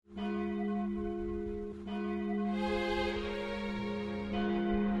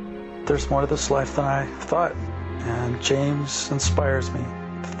there's more to this life than I thought, and James inspires me.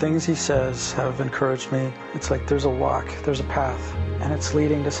 The things he says have encouraged me. It's like there's a walk, there's a path, and it's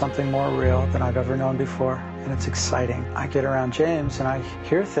leading to something more real than I've ever known before, and it's exciting. I get around James and I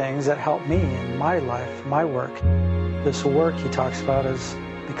hear things that help me in my life, my work. This work he talks about has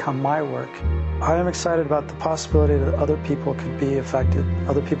become my work. I am excited about the possibility that other people could be affected,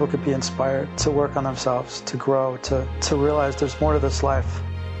 other people could be inspired to work on themselves, to grow, to realize there's more to this life.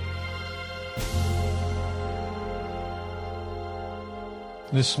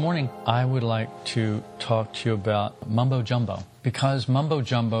 This morning, I would like to talk to you about mumbo jumbo, because mumbo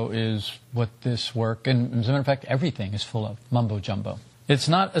jumbo is what this work, and as a matter of fact, everything is full of mumbo jumbo. It's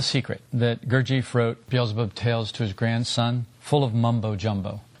not a secret that Gurdjieff wrote Beelzebub Tales to his grandson, full of mumbo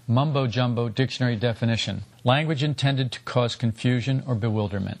jumbo. Mumbo jumbo dictionary definition: language intended to cause confusion or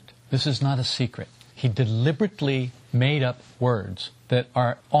bewilderment. This is not a secret. He deliberately made up words that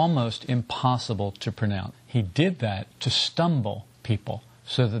are almost impossible to pronounce. He did that to stumble people,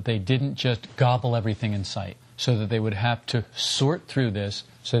 so that they didn't just gobble everything in sight, so that they would have to sort through this,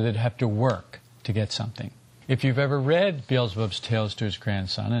 so they'd have to work to get something. If you've ever read Beelzebub's Tales to his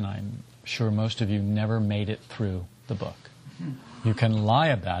grandson, and I'm sure most of you never made it through the book, you can lie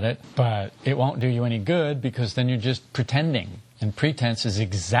about it, but it won't do you any good, because then you're just pretending. And pretense is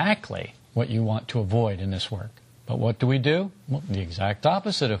exactly what you want to avoid in this work. But what do? Well, the exact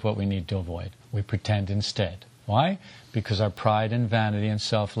opposite of what we need to avoid. We pretend instead. Why? Because our pride and vanity and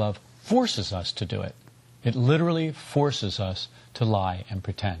self-love forces us to do it. It literally forces us to lie and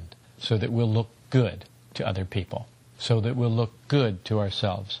pretend, so that we'll look good to other people, so that we'll look good to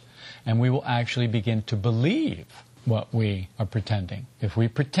ourselves. And we will actually begin to believe what we are pretending. If we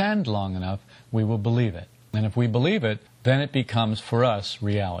pretend long enough, we will believe it. And if we believe it, then it becomes for us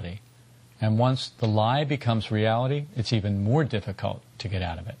reality. And once the lie becomes reality, it's even more difficult to get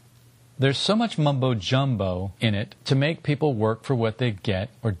out of it. There's so much mumbo-jumbo in it to make people work for what they get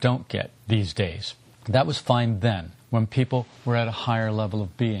or don't get these days. That was fine then, when people were at a higher level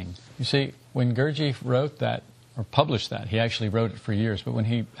of being. You see, when Gurdjieff wrote that, or published that, he actually wrote it for years, but when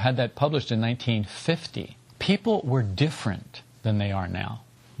he had that published in 1950, people were different than they are now.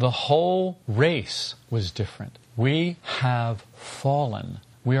 The whole race was different. We have fallen.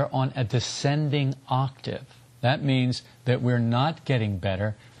 We are on a descending octave. That means that we're not getting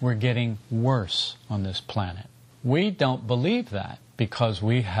better, we're getting worse on this planet. We don't believe that because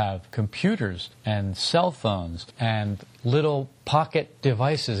we have computers and cell phones and little pocket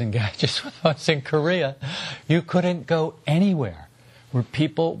devices and gadgets. When I was in Korea, you couldn't go anywhere where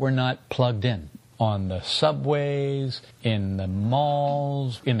people were not plugged in. On the subways, in the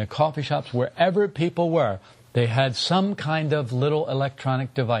malls, in the coffee shops, wherever people were, they had some kind of little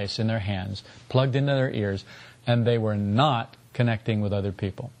electronic device in their hands, plugged into their ears, and they were not connecting with other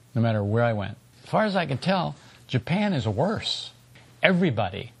people, no matter where I went. As far as I can tell, Japan is worse.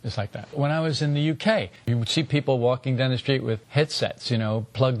 Everybody is like that. When I was in the UK, you would see people walking down the street with headsets,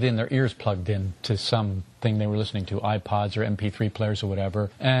 plugged in, their ears plugged in to something they were listening to, iPods or MP3 players or whatever.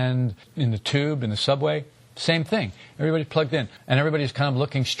 And in the tube, in the subway, same thing. Everybody's plugged in, and everybody's kind of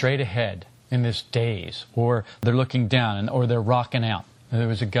looking straight ahead in this daze, or they're looking down, or they're rocking out. There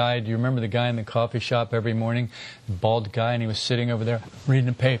was a guy, do you remember the guy in the coffee shop every morning? Bald guy, and he was sitting over there reading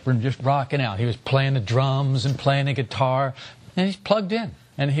the paper and just rocking out. He was playing the drums and playing the guitar, and he's plugged in.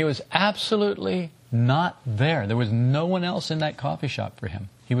 And he was absolutely not there. There was no one else in that coffee shop for him.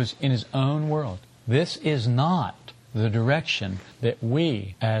 He was in his own world. This is not the direction that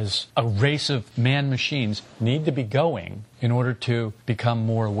we, as a race of man-machines, need to be going in order to become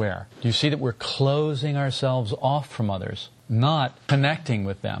more aware. Do you see that we're closing ourselves off from others? Not connecting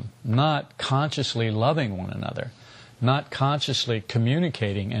with them, not consciously loving one another, not consciously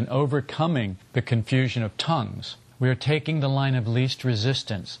communicating and overcoming the confusion of tongues. We are taking the line of least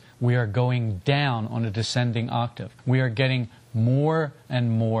resistance. We are going down on a descending octave. We are getting more and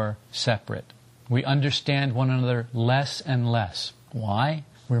more separate. We understand one another less and less. Why?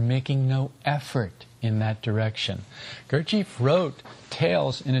 We're making no effort in that direction. Gurdjieff wrote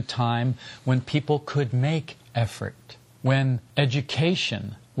Tales in a time when people could make effort, when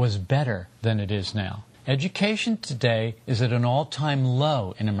education was better than it is now. Education today is at an all-time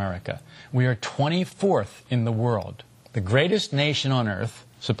low in America. We are 24th in the world, the greatest nation on earth,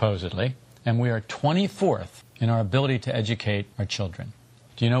 supposedly, and we are 24th in our ability to educate our children.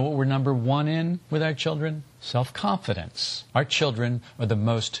 Do you know what we're number one in with our children? Self-confidence. Our children are the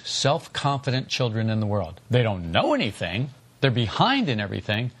most self-confident children in the world. They don't know anything. They're behind in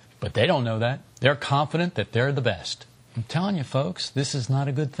everything, but they don't know that. They're confident that they're the best. I'm telling you, folks, this is not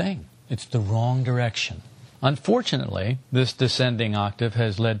a good thing. It's the wrong direction. Unfortunately, this descending octave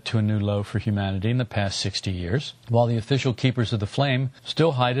has led to a new low for humanity in the past 60 years, while the official keepers of the flame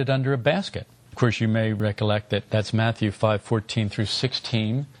still hide it under a basket. Of course, you may recollect that that's Matthew 5:14 through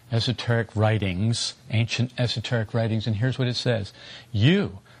 16, esoteric writings, ancient esoteric writings, and here's what it says.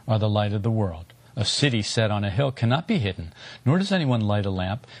 You are the light of the world. A city set on a hill cannot be hidden, nor does anyone light a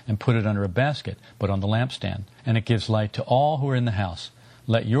lamp and put it under a basket, but on the lampstand, and it gives light to all who are in the house.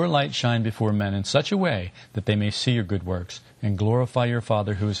 Let your light shine before men in such a way that they may see your good works and glorify your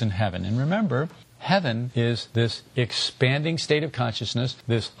Father who is in heaven. And remember, heaven is this expanding state of consciousness,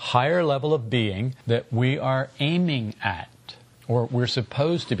 this higher level of being that we are aiming at, or we're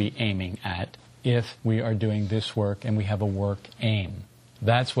supposed to be aiming at, if we are doing this work and we have a work aim.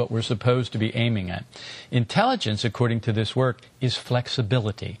 That's what we're supposed to be aiming at. Intelligence, according to this work, is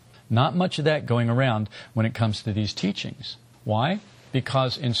flexibility. Not much of that going around when it comes to these teachings. Why?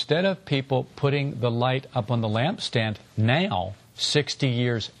 Because instead of people putting the light up on the lampstand now, 60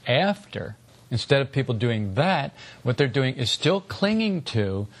 years after, instead of people doing that, what they're doing is still clinging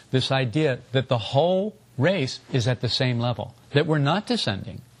to this idea that the whole race is at the same level, that we're not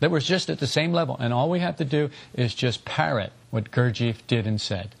descending, that we're just at the same level, and all we have to do is just parrot what Gurdjieff did and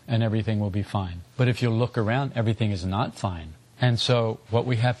said, and everything will be fine. But if you look around, everything is not fine. And so what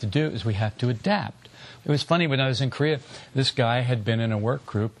we have to do is we have to adapt. It was funny, when I was in Korea, this guy had been in a work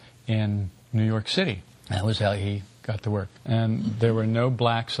group in New York City. That was how he got to work. And there were no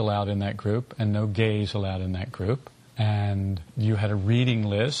blacks allowed in that group and no gays allowed in that group. And you had a reading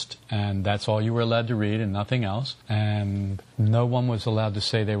list, and that's all you were allowed to read and nothing else. And no one was allowed to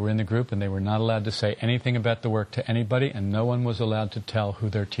say they were in the group, and they were not allowed to say anything about the work to anybody, and no one was allowed to tell who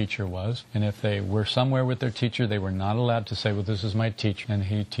their teacher was. And if they were somewhere with their teacher, they were not allowed to say, well, this is my teacher, and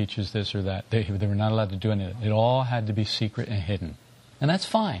he teaches this or that. They were not allowed to do any of it. It all had to be secret and hidden. And that's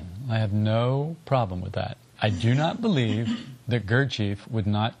fine. I have no problem with that. I do not believe that Gurdjieff would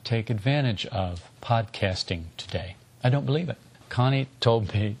not take advantage of podcasting today. I don't believe it. Connie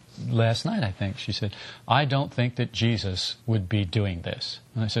told me last night, I think, she said, I don't think that Jesus would be doing this.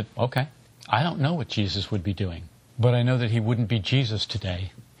 And I said, okay, I don't know what Jesus would be doing, but I know that he wouldn't be Jesus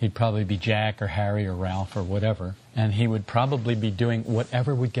today. He'd probably be Jack or Harry or Ralph or whatever, and he would probably be doing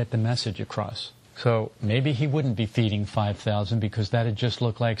whatever would get the message across. So maybe he wouldn't be feeding 5,000 because that'd just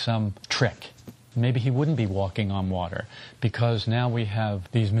look like some trick. Maybe he wouldn't be walking on water because now we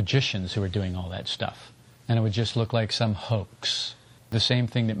have these magicians who are doing all that stuff. And it would just look like some hoax. The same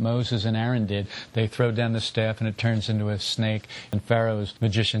thing that Moses and Aaron did. They throw down the staff and it turns into a snake. And Pharaoh's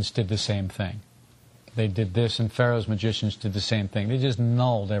magicians did the same thing. They did this and Pharaoh's magicians did the same thing. They just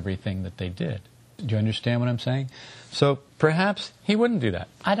nulled everything that they did. Do you understand what I'm saying? So perhaps he wouldn't do that.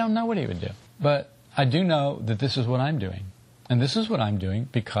 I don't know what he would do. But I do know that this is what I'm doing. And this is what I'm doing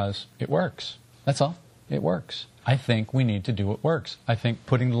because it works. That's all. It works. I think we need to do what works. I think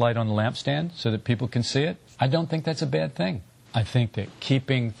putting the light on the lampstand so that people can see it, I don't think that's a bad thing. I think that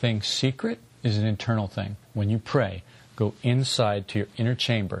keeping things secret is an internal thing. When you pray, go inside to your inner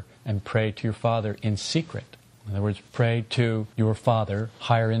chamber and pray to your Father in secret. In other words, pray to your Father,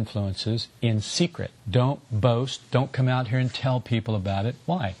 higher influences, in secret. Don't boast. Don't come out here and tell people about it.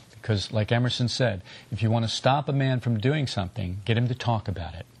 Why? Because, like Emerson said, if you want to stop a man from doing something, get him to talk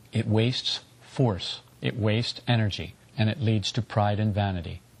about it. It wastes force. It wastes energy, and it leads to pride and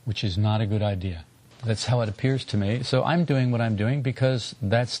vanity, which is not a good idea. That's how it appears to me. So I'm doing what I'm doing because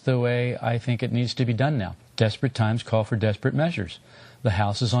that's the way I think it needs to be done now. Desperate times call for desperate measures. The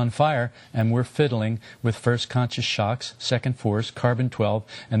house is on fire, and we're fiddling with first conscious shocks, second force, carbon-12,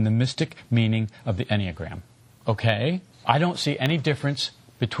 and the mystic meaning of the Enneagram. Okay? I don't see any difference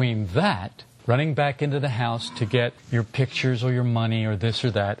between that, running back into the house to get your pictures or your money or this or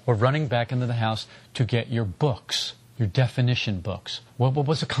that, or running back into the house to get your books, your definition books. What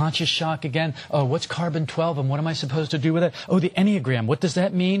was a conscious shock again? Oh, what's carbon-12 and what am I supposed to do with it? Oh, the Enneagram, what does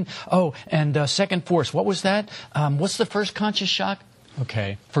that mean? Oh, and second force, what was that? What's the first conscious shock?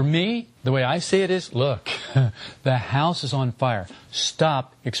 Okay, for me, the way I see it is, look, the house is on fire.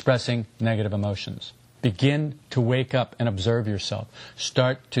 Stop expressing negative emotions. Begin to wake up and observe yourself.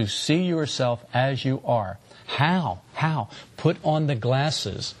 Start to see yourself as you are. How? Put on the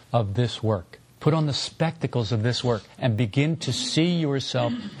glasses of this work. Put on the spectacles of this work and begin to see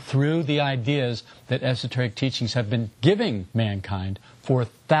yourself through the ideas that esoteric teachings have been giving mankind for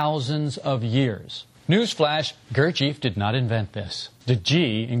thousands of years. Newsflash, Gurdjieff did not invent this. The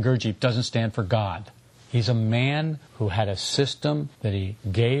G in Gurdjieff doesn't stand for God. He's a man who had a system that he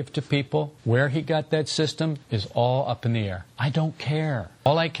gave to people. Where he got that system is all up in the air. I don't care.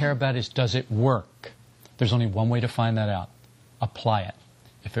 All I care about is, does it work? There's only one way to find that out. Apply it.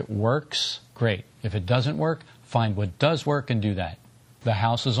 If it works, great. If it doesn't work, find what does work and do that. The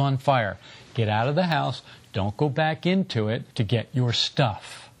house is on fire. Get out of the house. Don't go back into it to get your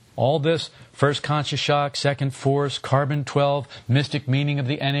stuff. All this first conscious shock, second force, carbon-12, mystic meaning of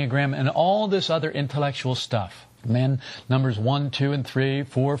the Enneagram, and all this other intellectual stuff. Men, numbers 1, 2, and 3,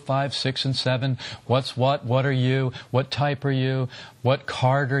 4, 5, 6, and 7. What's what? What are you? What type are you? What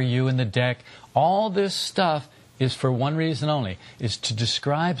card are you in the deck? All this stuff is for one reason only, is to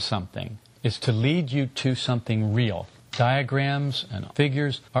describe something, is to lead you to something real. Diagrams and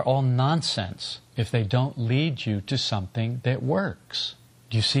figures are all nonsense if they don't lead you to something that works.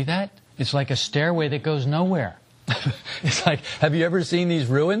 Do you see that? It's like a stairway that goes nowhere. It's like, have you ever seen these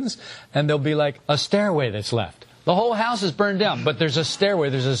ruins? And there'll be like a stairway that's left. The whole house is burned down, but there's a stairway,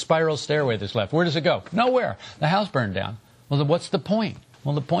 there's a spiral stairway that's left. Where does it go? Nowhere. The house burned down. Well, then what's the point?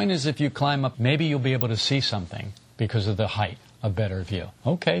 Well, the point is if you climb up, maybe you'll be able to see something because of the height, a better view.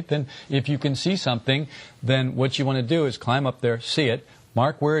 Okay, then if you can see something, then what you want to do is climb up there, see it,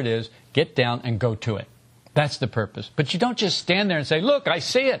 mark where it is, get down and go to it. That's the purpose. But you don't just stand there and say, look, I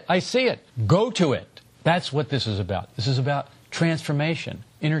see it, I see it. Go to it. That's what this is about. This is about transformation,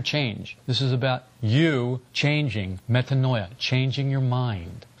 interchange. This is about you changing, metanoia, changing your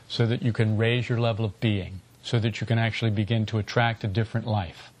mind so that you can raise your level of being, so that you can actually begin to attract a different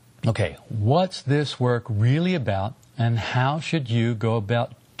life. Okay, what's this work really about, and how should you go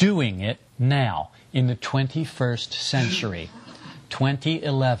about doing it now, in the 21st century,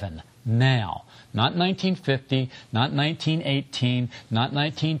 2011, now? Not 1950, not 1918, not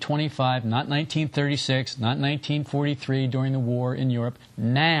 1925, not 1936, not 1943 during the war in Europe.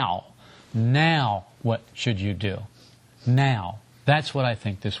 Now. Now, what should you do? Now. That's what I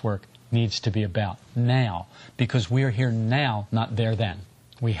think this work needs to be about. Now. Because we are here now, not there then.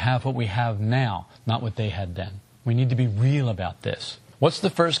 We have what we have now, not what they had then. We need to be real about this. What's the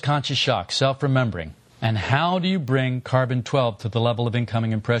first conscious shock? Self-remembering. And how do you bring carbon-12 to the level of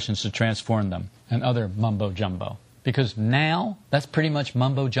incoming impressions to transform them? And other mumbo-jumbo. Because now, that's pretty much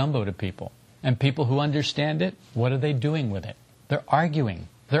mumbo-jumbo to people. And people who understand it, what are they doing with it? They're arguing.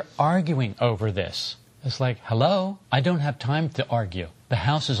 They're arguing over this. It's like, hello, I don't have time to argue. The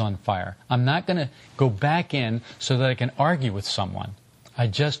house is on fire. I'm not going to go back in so that I can argue with someone. I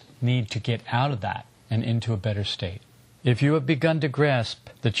just need to get out of that and into a better state. If you have begun to grasp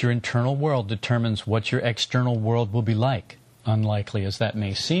that your internal world determines what your external world will be like, unlikely as that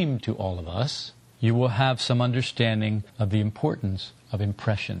may seem to all of us, you will have some understanding of the importance of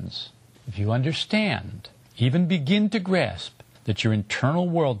impressions. If you understand, even begin to grasp, that your internal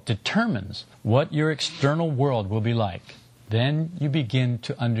world determines what your external world will be like, then you begin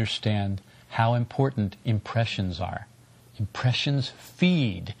to understand how important impressions are. Impressions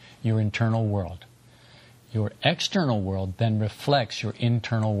feed your internal world. Your external world then reflects your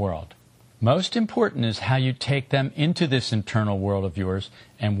internal world. Most important is how you take them into this internal world of yours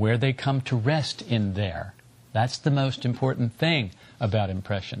and where they come to rest in there. That's the most important thing about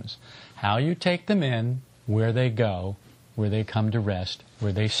impressions. How you take them in, where they go, where they come to rest,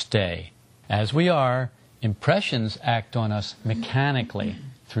 where they stay. As we are, impressions act on us mechanically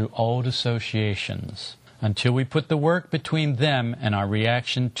through old associations. Until we put the work between them and our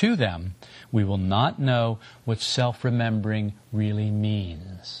reaction to them, we will not know what self-remembering really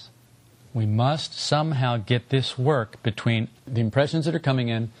means. We must somehow get this work between the impressions that are coming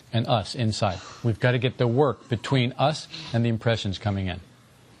in and us inside. We've got to get the work between us and the impressions coming in.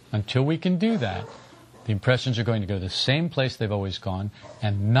 Until we can do that, the impressions are going to go the same place they've always gone,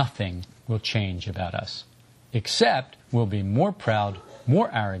 and nothing will change about us. Except we'll be more proud, more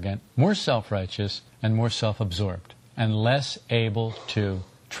arrogant, more self-righteous, and more self-absorbed, and less able to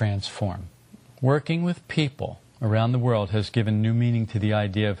transform. Working with people around the world has given new meaning to the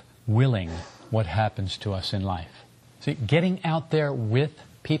idea of willing what happens to us in life. See, getting out there with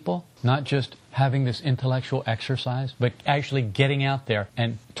people, not just having this intellectual exercise, but actually getting out there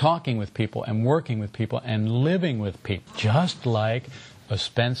and talking with people and working with people and living with people. Just like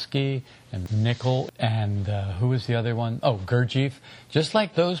Ouspensky and Nickel and who was the other one? Oh, Gurdjieff. Just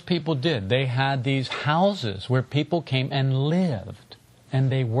like those people did. They had these houses where people came and lived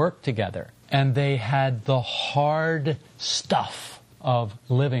and they worked together. And they had the hard stuff of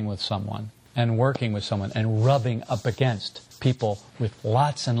living with someone and working with someone and rubbing up against people with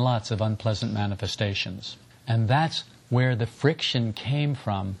lots and lots of unpleasant manifestations. And that's where the friction came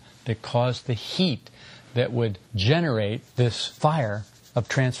from that caused the heat that would generate this fire of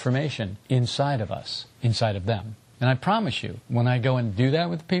transformation inside of us, inside of them. And I promise you, when I go and do that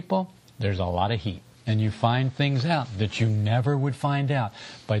with people, there's a lot of heat. and you find things out that you never would find out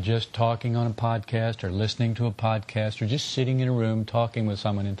by just talking on a podcast or listening to a podcast or just sitting in a room talking with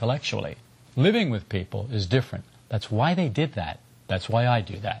someone intellectually. Living with people is different. That's why they did that. That's why I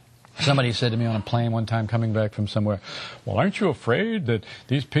do that. Somebody said to me on a plane one time coming back from somewhere, well, aren't you afraid that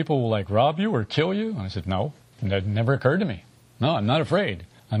these people will like rob you or kill you? And I said, no, that never occurred to me. No, I'm not afraid.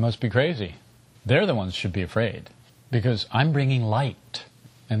 I must be crazy. They're the ones who should be afraid because I'm bringing light.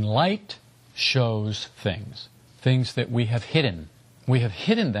 And light shows things that we have hidden. We have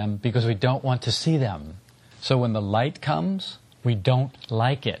hidden them because we don't want to see them. So when the light comes, we don't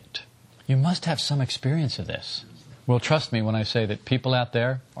like it. You must have some experience of this. Well, trust me when I say that people out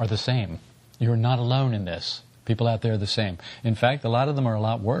there are the same. You're not alone in this. People out there are the same. In fact, a lot of them are a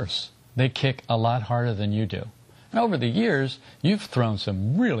lot worse. They kick a lot harder than you do. And over the years, you've thrown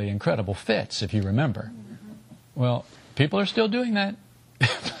some really incredible fits, if you remember. Well, people are still doing that.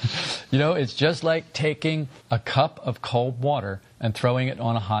 You know, it's just like taking a cup of cold water and throwing it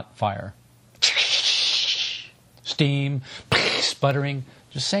on a hot fire. Steam, sputtering,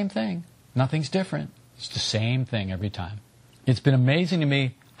 just same thing. Nothing's different. It's the same thing every time. It's been amazing to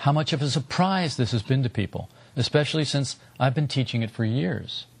me how much of a surprise this has been to people, especially since I've been teaching it for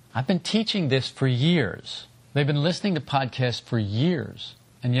years. I've been teaching this for years. They've been listening to podcasts for years,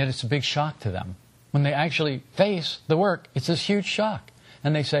 and yet it's a big shock to them. When they actually face the work, it's this huge shock.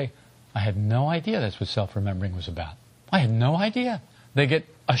 And they say, I had no idea that's what self-remembering was about. I had no idea. They get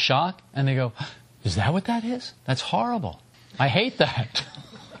a shock, and they go, is that what that is? That's horrible. I hate that.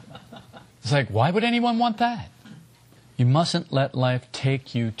 It's like, why would anyone want that? You mustn't let life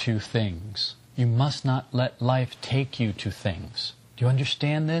take you to things. You must not let life take you to things. Do you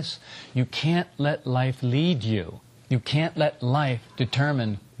understand this? You can't let life lead you. You can't let life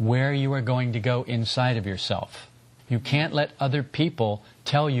determine where you are going to go inside of yourself. You can't let other people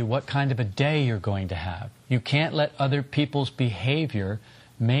tell you what kind of a day you're going to have. You can't let other people's behavior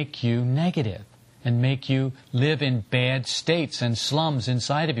make you negative and make you live in bad states and slums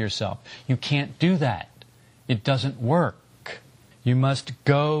inside of yourself. You can't do that. It doesn't work. You must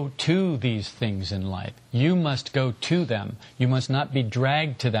go to these things in life. You must go to them. You must not be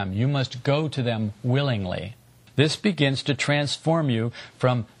dragged to them. You must go to them willingly. This begins to transform you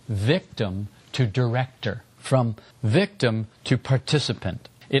from victim to director, from victim to participant.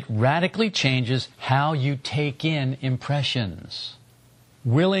 It radically changes how you take in impressions.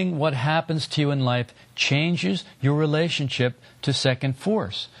 Willing what happens to you in life changes your relationship to second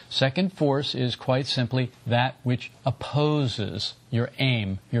force. Second force is quite simply that which opposes your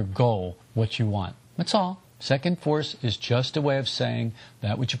aim, your goal, what you want. That's all. Second force is just a way of saying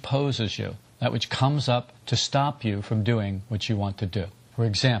that which opposes you, that which comes up to stop you from doing what you want to do. For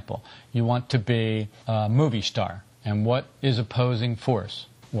example, you want to be a movie star. And what is opposing force?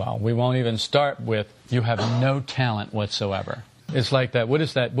 Well, we won't even start with you have no talent whatsoever. It's like that. What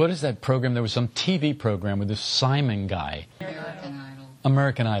is that program? There was some TV program with this Simon guy.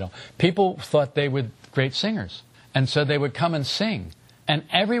 American Idol. People thought they were great singers. And so they would come and sing. And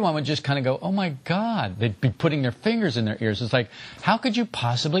everyone would just kind of go, oh my God. They'd be putting their fingers in their ears. It's like, how could you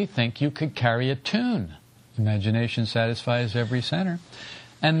possibly think you could carry a tune? Imagination satisfies every center.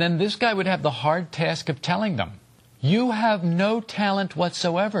 And then this guy would have the hard task of telling them, you have no talent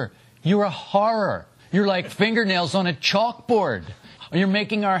whatsoever. You're a horror. You're like fingernails on a chalkboard. You're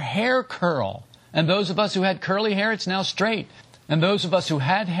making our hair curl. And those of us who had curly hair, it's now straight. And those of us who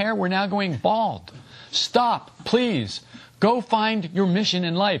had hair, we're now going bald. Stop, please. Go find your mission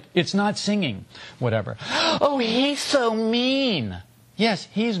in life. It's not singing. Whatever. Oh, he's so mean. Yes,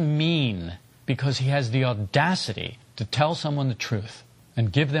 he's mean because he has the audacity to tell someone the truth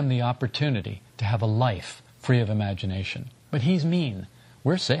and give them the opportunity to have a life free of imagination. But he's mean.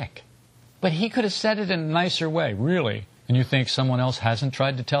 We're sick. But he could have said it in a nicer way, really. And you think someone else hasn't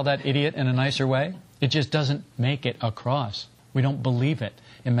tried to tell that idiot in a nicer way? It just doesn't make it across. We don't believe it.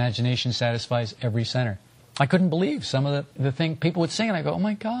 Imagination satisfies every center. I couldn't believe some of the thing people would sing, and I go, oh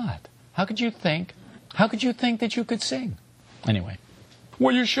my God, how could you think that you could sing? Anyway.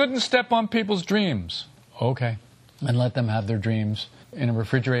 Well, you shouldn't step on people's dreams. Okay. And let them have their dreams in a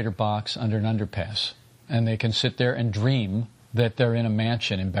refrigerator box under an underpass. And they can sit there and dream that they're in a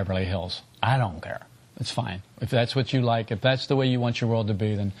mansion in Beverly Hills. I don't care. It's fine. If that's what you like, if that's the way you want your world to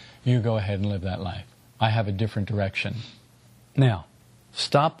be, then you go ahead and live that life. I have a different direction. Now,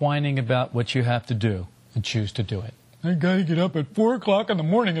 stop whining about what you have to do and choose to do it. I gotta get up at 4 o'clock in the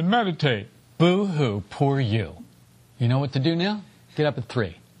morning and meditate. Boo-hoo, poor you. You know what to do now? Get up at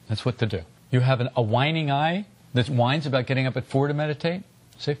 3. That's what to do. You have a whining eye that whines about getting up at 4 to meditate?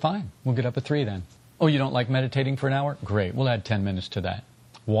 Say, fine, we'll get up at 3 then. Oh, you don't like meditating for an hour? Great, we'll add 10 minutes to that.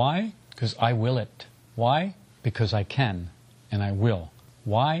 Why? Because I will it. Why? Because I can, and I will.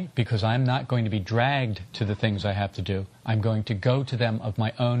 Why? Because I'm not going to be dragged to the things I have to do. I'm going to go to them of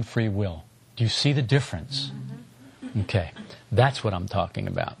my own free will. Do you see the difference? Okay, that's what I'm talking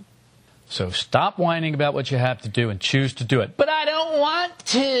about. So stop whining about what you have to do and choose to do it. But I don't want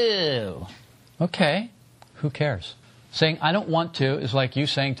to. Okay, who cares? Saying I don't want to is like you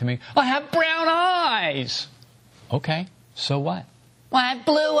saying to me, I have brown eyes. Okay, so what? Well, I have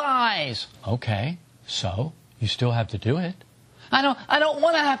blue eyes. Okay, so you still have to do it. I don't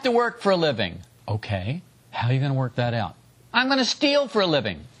want to have to work for a living. Okay, how are you going to work that out? I'm going to steal for a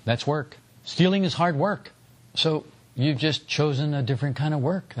living. That's work. Stealing is hard work. So you've just chosen a different kind of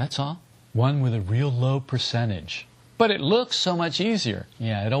work, that's all. One with a real low percentage. But it looks so much easier.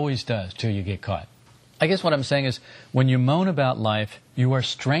 Yeah, it always does till you get caught. I guess what I'm saying is when you moan about life, you are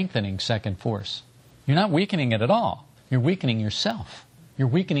strengthening second force. You're not weakening it at all. You're weakening yourself. You're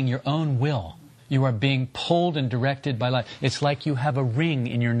weakening your own will. You are being pulled and directed by life. It's like you have a ring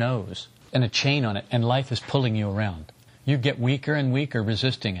in your nose and a chain on it, and life is pulling you around. You get weaker and weaker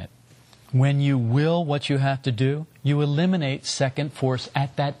resisting it. When you will what you have to do, you eliminate second force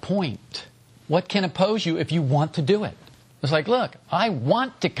at that point. What can oppose you if you want to do it? It's like, look, I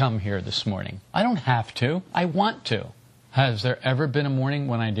want to come here this morning. I don't have to. I want to. Has there ever been a morning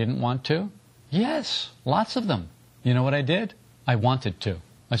when I didn't want to? Yes, lots of them. You know what I did? I wanted to.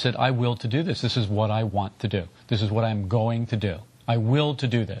 I said, I will to do this. This is what I want to do. This is what I'm going to do. I will to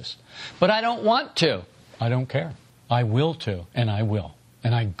do this. But I don't want to. I don't care. I will to, and I will.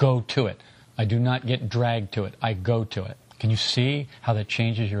 And I go to it. I do not get dragged to it. I go to it. Can you see how that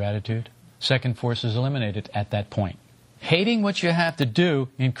changes your attitude? Second force is eliminated at that point. Hating what you have to do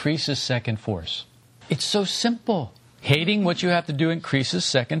increases second force. It's so simple. Hating what you have to do increases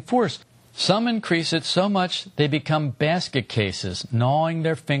second force. Some increase it so much they become basket cases, gnawing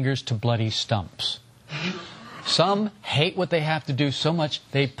their fingers to bloody stumps. Some hate what they have to do so much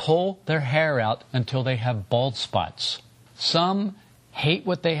they pull their hair out until they have bald spots. Some hate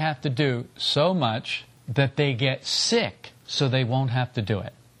what they have to do so much that they get sick so they won't have to do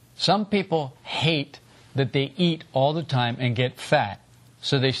it. Some people hate that they eat all the time and get fat,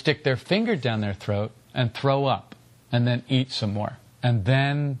 so they stick their finger down their throat and throw up and then eat some more. And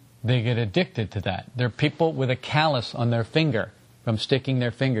then they get addicted to that. There are people with a callus on their finger from sticking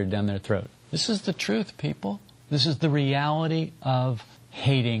their finger down their throat. This is the truth, people. This is the reality of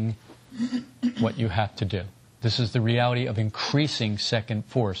hating what you have to do. This is the reality of increasing second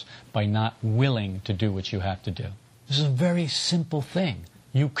force by not willing to do what you have to do. This is a very simple thing.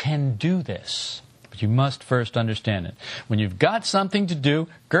 You can do this, but you must first understand it. When you've got something to do,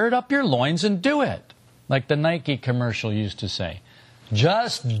 gird up your loins and do it. Like the Nike commercial used to say.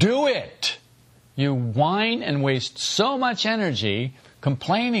 Just do it. You whine and waste so much energy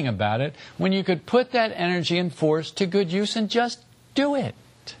complaining about it when you could put that energy and force to good use and just do it.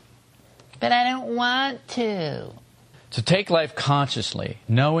 But I don't want to. To take life consciously,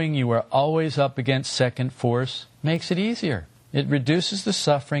 knowing you are always up against second force, makes it easier. It reduces the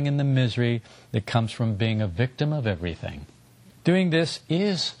suffering and the misery that comes from being a victim of everything. Doing this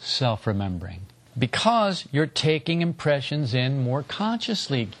is self-remembering. Because you're taking impressions in more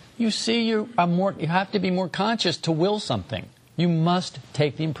consciously. You see, you have to be more conscious to will something. You must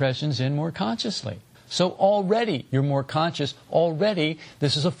take the impressions in more consciously. So already you're more conscious. Already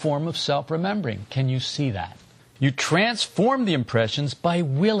this is a form of self-remembering. Can you see that? You transform the impressions by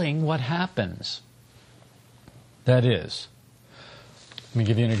willing what happens. That is, let me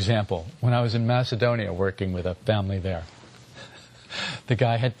give you an example. When I was in Macedonia working with a family there, the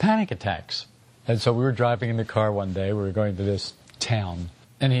guy had panic attacks. And so we were driving in the car one day, we were going to this town,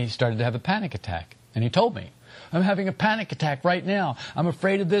 and he started to have a panic attack. And he told me, I'm having a panic attack right now. I'm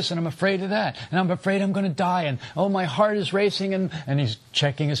afraid of this and I'm afraid of that. And I'm afraid I'm going to die. And oh, my heart is racing. And he's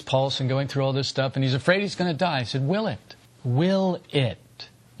checking his pulse and going through all this stuff. And he's afraid he's going to die. I said, will it? Will it?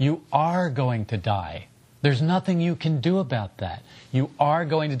 You are going to die. There's nothing you can do about that. You are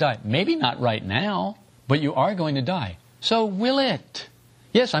going to die. Maybe not right now, but you are going to die. So will it?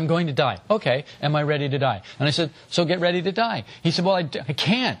 Yes, I'm going to die. Okay, am I ready to die? And I said, so get ready to die. He said, well, I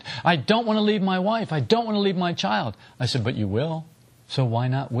can't. I don't want to leave my wife. I don't want to leave my child. I said, but you will. So why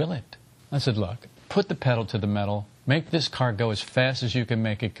not will it? I said, look, put the pedal to the metal. Make this car go as fast as you can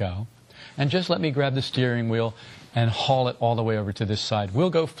make it go. And just let me grab the steering wheel and haul it all the way over to this side. We'll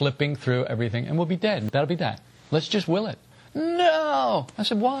go flipping through everything and we'll be dead. That'll be that. Let's just will it. No! I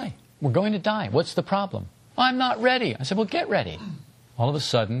said, why? We're going to die. What's the problem? I'm not ready. I said, well, get ready. All of a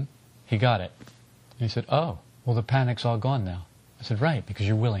sudden, he got it. And he said, oh, well, the panic's all gone now. I said, right, because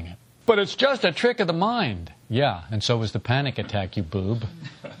you're willing it. But it's just a trick of the mind. Yeah, and so was the panic attack, you boob.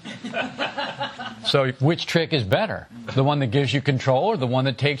 So which trick is better? The one that gives you control or the one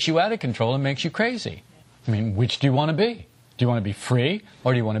that takes you out of control and makes you crazy? I mean, which do you want to be? Do you want to be free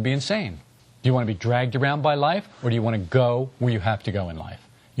or do you want to be insane? Do you want to be dragged around by life or do you want to go where you have to go in life?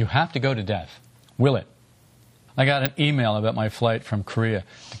 You have to go to death. Will it? I got an email about my flight from Korea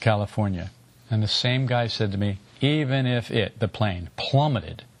to California. And the same guy said to me, even if the plane,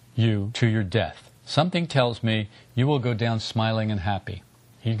 plummeted you to your death, something tells me you will go down smiling and happy.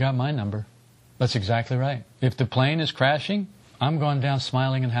 He got my number. That's exactly right. If the plane is crashing, I'm going down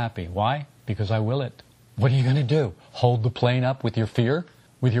smiling and happy. Why? Because I will it. What are you going to do? Hold the plane up with your fear?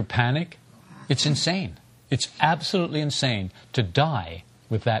 With your panic? It's insane. It's absolutely insane to die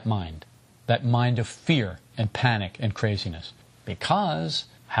with that mind of fear and panic and craziness. Because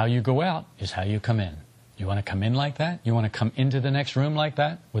how you go out is how you come in. You want to come in like that? You want to come into the next room like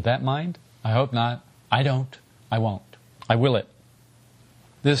that? With that mind? I hope not. I don't. I won't. I will it.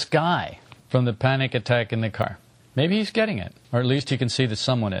 This guy from the panic attack in the car, maybe he's getting it. Or at least he can see that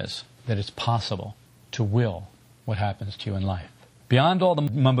someone is. That it's possible to will what happens to you in life. Beyond all the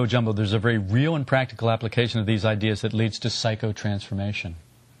mumbo-jumbo, there's a very real and practical application of these ideas that leads to psychotransformation.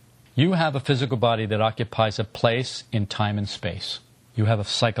 You have a physical body that occupies a place in time and space. You have a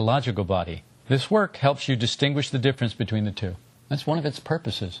psychological body. This work helps you distinguish the difference between the two. That's one of its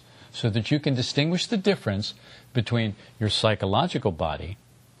purposes, so that you can distinguish the difference between your psychological body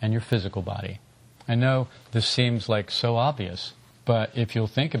and your physical body. I know this seems like so obvious, but if you'll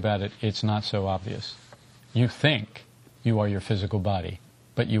think about it, it's not so obvious. You think you are your physical body,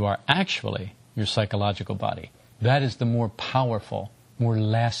 but you are actually your psychological body. That is the more powerful, more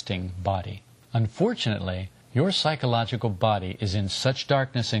lasting body. Unfortunately, your psychological body is in such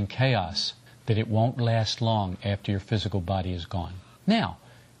darkness and chaos that it won't last long after your physical body is gone. Now,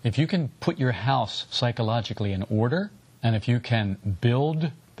 if you can put your house psychologically in order, and if you can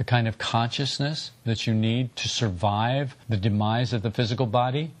build the kind of consciousness that you need to survive the demise of the physical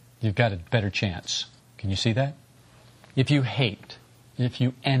body, you've got a better chance. Can you see that? If you hate, if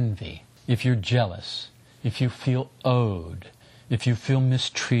you envy, if you're jealous, if you feel owed, if you feel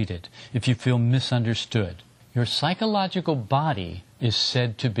mistreated, if you feel misunderstood, your psychological body is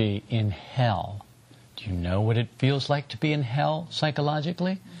said to be in hell. Do you know what it feels like to be in hell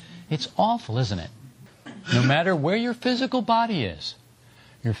psychologically? It's awful, isn't it? No matter where your physical body is.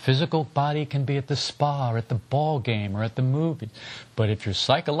 Your physical body can be at the spa or at the ball game or at the movies. But if your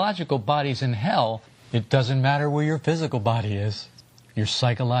psychological body's in hell, it doesn't matter where your physical body is. Your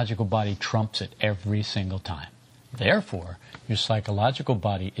psychological body trumps it every single time. Therefore, your psychological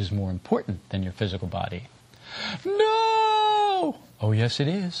body is more important than your physical body. No! Oh, yes, it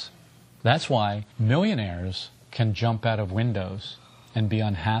is. That's why millionaires can jump out of windows and be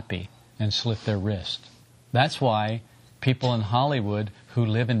unhappy and slit their wrist. That's why people in Hollywood who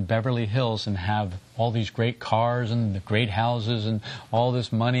live in Beverly Hills and have all these great cars and the great houses and all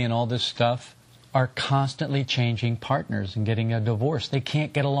this money and all this stuff are constantly changing partners and getting a divorce. They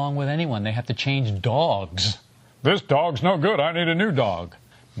can't get along with anyone. They have to change dogs. This dog's no good. I need a new dog.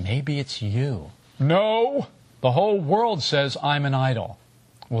 Maybe it's you. No! The whole world says I'm an idol.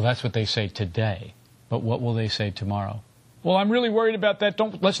 Well, that's what they say today. But what will they say tomorrow? Well, I'm really worried about that.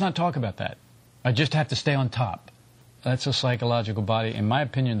 Let's not talk about that. I just have to stay on top. That's a psychological body. In my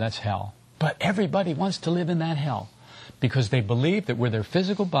opinion, that's hell. But everybody wants to live in that hell because they believe that where their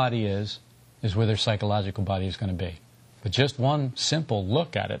physical body is where their psychological body is going to be. But just one simple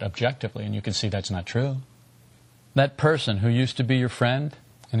look at it objectively, and you can see that's not true. That person who used to be your friend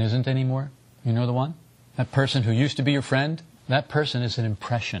and isn't anymore, you know the one? That person who used to be your friend, that person is an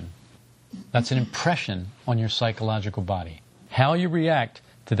impression. That's an impression on your psychological body. How you react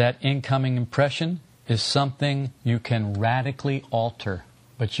to that incoming impression is something you can radically alter.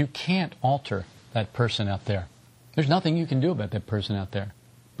 But you can't alter that person out there. There's nothing you can do about that person out there.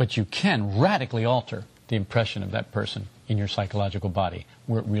 But you can radically alter the impression of that person in your psychological body,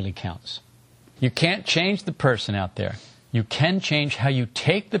 where it really counts. You can't change the person out there. You can change how you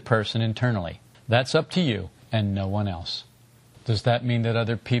take the person internally. That's up to you and no one else. Does that mean that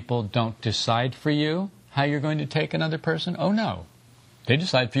other people don't decide for you how you're going to take another person? Oh, no. They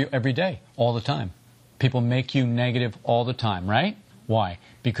decide for you every day, all the time. People make you negative all the time, right? Why?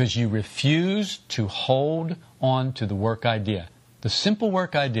 Because you refuse to hold on to the work idea. The simple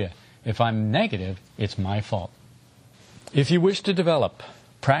work idea. If I'm negative, it's my fault. If you wish to develop,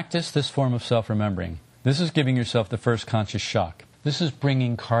 practice this form of self-remembering. This is giving yourself the first conscious shock. This is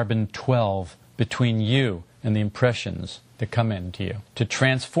bringing carbon-12 between you and the impressions that come into you, to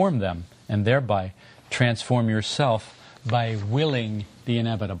transform them and thereby transform yourself by willing the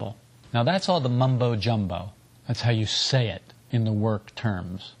inevitable. Now that's all the mumbo-jumbo. That's how you say it in the work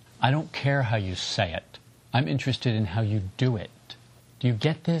terms. I don't care how you say it. I'm interested in how you do it. Do you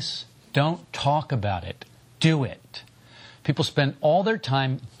get this? Don't talk about it. Do it. People spend all their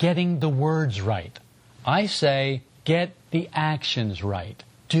time getting the words right. I say, get the actions right.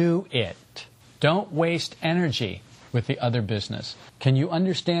 Do it. Don't waste energy with the other business. Can you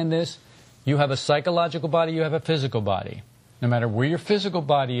understand this? You have a psychological body, you have a physical body. No matter where your physical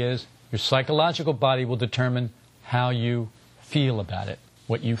body is, your psychological body will determine how you feel about it,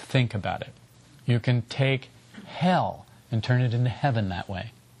 what you think about it. You can take hell and turn it into heaven that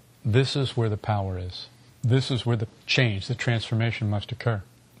way. This is where the power is. This is where the change, the transformation must occur.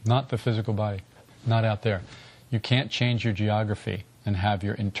 Not the physical body, not out there. You can't change your geography and have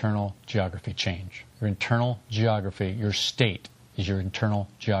your internal geography change. Your internal geography, your state, is your internal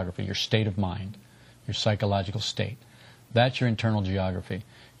geography, your state of mind, your psychological state. That's your internal geography.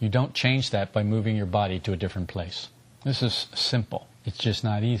 You don't change that by moving your body to a different place. This is simple. It's just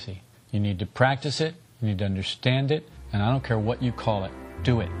not easy. You need to practice it, you need to understand it, and I don't care what you call it.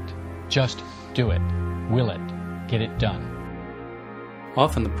 Do it. Just do it. Will it. Get it done.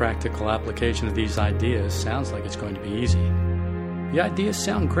 Often the practical application of these ideas sounds like it's going to be easy. The ideas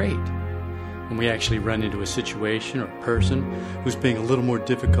sound great. When we actually run into a situation or person who's being a little more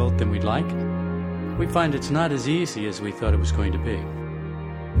difficult than we'd like, we find it's not as easy as we thought it was going to be.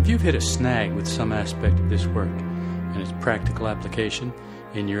 If you've hit a snag with some aspect of this work and its practical application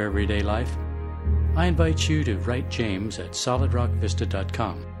in your everyday life, I invite you to write James at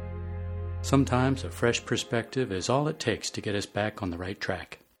solidrockvista.com. Sometimes a fresh perspective is all it takes to get us back on the right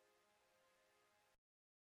track.